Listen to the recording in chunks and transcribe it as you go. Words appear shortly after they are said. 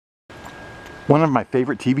One of my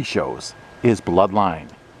favorite TV shows is Bloodline.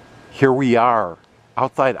 Here we are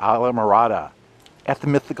outside Islamorada at the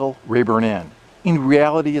mythical Rayburn Inn. In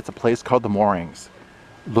reality, it's a place called the Moorings.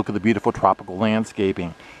 Look at the beautiful tropical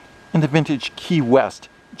landscaping and the vintage Key West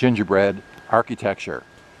gingerbread architecture.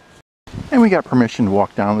 And we got permission to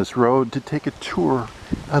walk down this road to take a tour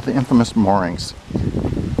of the infamous Moorings.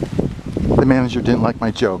 The manager didn't like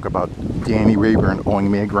my joke about Danny Rayburn owing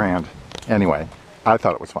me $1,000. Anyway, I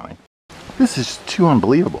thought it was funny. This is too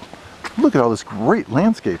unbelievable. Look at all this great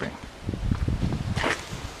landscaping.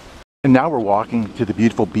 And now we're walking to the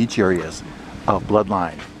beautiful beach areas of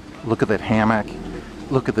Bloodline. Look at that hammock.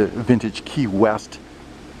 Look at the vintage Key West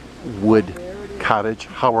wood cottage.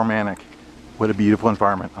 How romantic. What a beautiful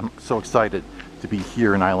environment. I'm so excited to be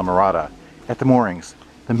here in Islamorada at the Moorings,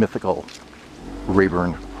 the mythical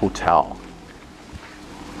Rayburn Hotel.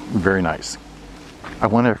 Very nice. I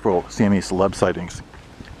wonder if we'll see any celeb sightings.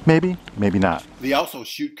 Maybe, maybe not. They also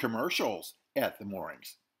shoot commercials at the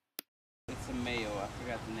Moorings. It's a mayo. I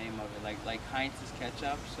forgot the name of it. Like Heinz's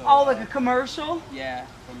ketchup. So, oh, like a commercial? Yeah,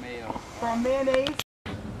 for mayo. For mayonnaise?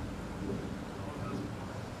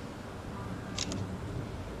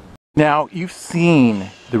 Now, you've seen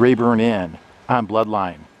the Rayburn Inn on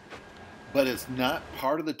Bloodline. But it's not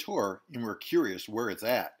part of the tour, and we're curious where it's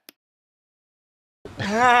at.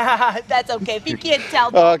 That's okay. If you can't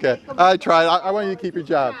tell. Oh, okay. I tried. I want you to keep your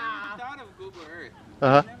job. I thought of Google Earth.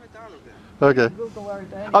 Uh-huh. I never thought of that. Okay. Google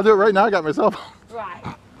Earth. I'll do it right now. I got myself.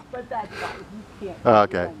 Right. But that's fine. You can't.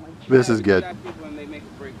 Okay. This is good. When they make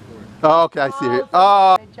a break for it. Oh, okay, I see it.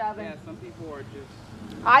 Oh. Yeah, some people are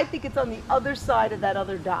just... I think it's on the other side of that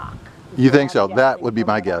other dock. You think so? That would be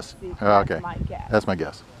my guess. Okay. That's my guess. That's my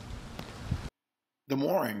guess. The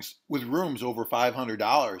Moorings, with rooms over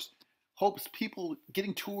 $500, hopes people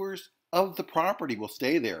getting tours of the property will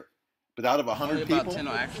stay there. But out of 100 only people, about 10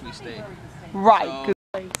 will actually stay. Right.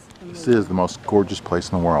 So, This is the most gorgeous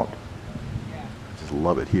place in the world. I just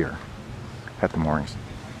love it here at the Moorings.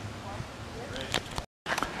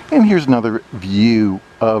 And here's another view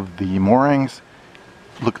of the Moorings.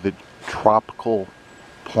 Look at the tropical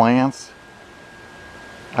plants.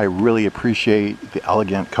 I really appreciate the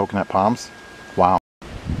elegant coconut palms. Wow.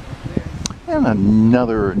 And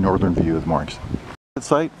another northern view of the Moorings.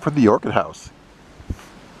 Site for the Orchid House.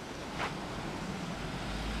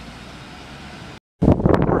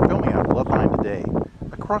 We're filming at Bloodline today.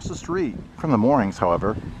 Across the street from the Moorings,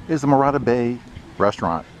 however, is the Morada Bay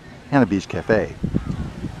restaurant and a beach cafe.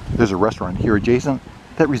 There's a restaurant here adjacent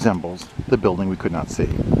that resembles the building we could not see.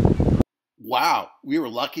 wow, we were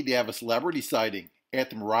lucky to have a celebrity sighting at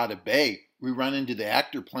the Morada Bay. We run into the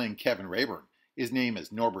actor playing Kevin Rayburn. His name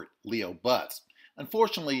is Norbert Leo Butts.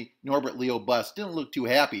 Unfortunately, Norbert Leo Butts didn't look too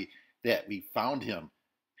happy that we found him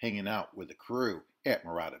hanging out with the crew at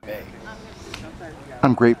Morada Bay.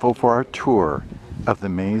 I'm grateful for our tour of the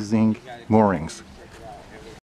amazing Moorings